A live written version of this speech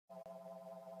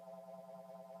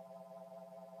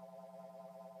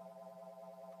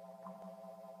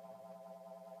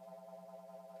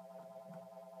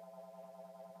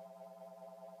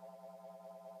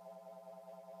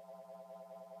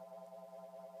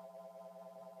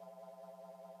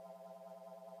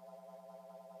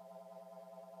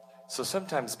So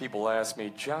sometimes people ask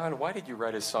me, John, why did you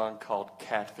write a song called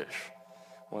Catfish?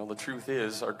 Well, the truth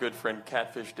is, our good friend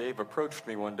Catfish Dave approached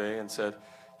me one day and said,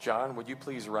 John, would you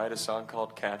please write a song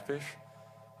called Catfish?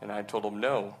 And I told him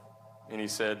no. And he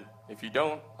said, if you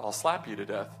don't, I'll slap you to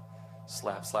death.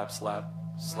 Slap, slap, slap,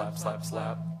 slap, slap,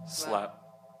 slap, slap.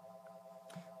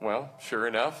 Well, sure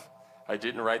enough, I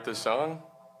didn't write the song,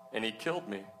 and he killed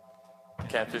me.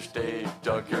 Catfish Dave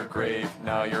dug your grave,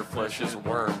 now your flesh is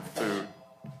worm food.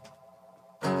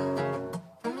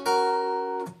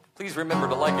 Please remember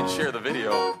to like and share the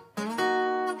video.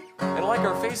 And like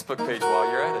our Facebook page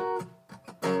while you're at it.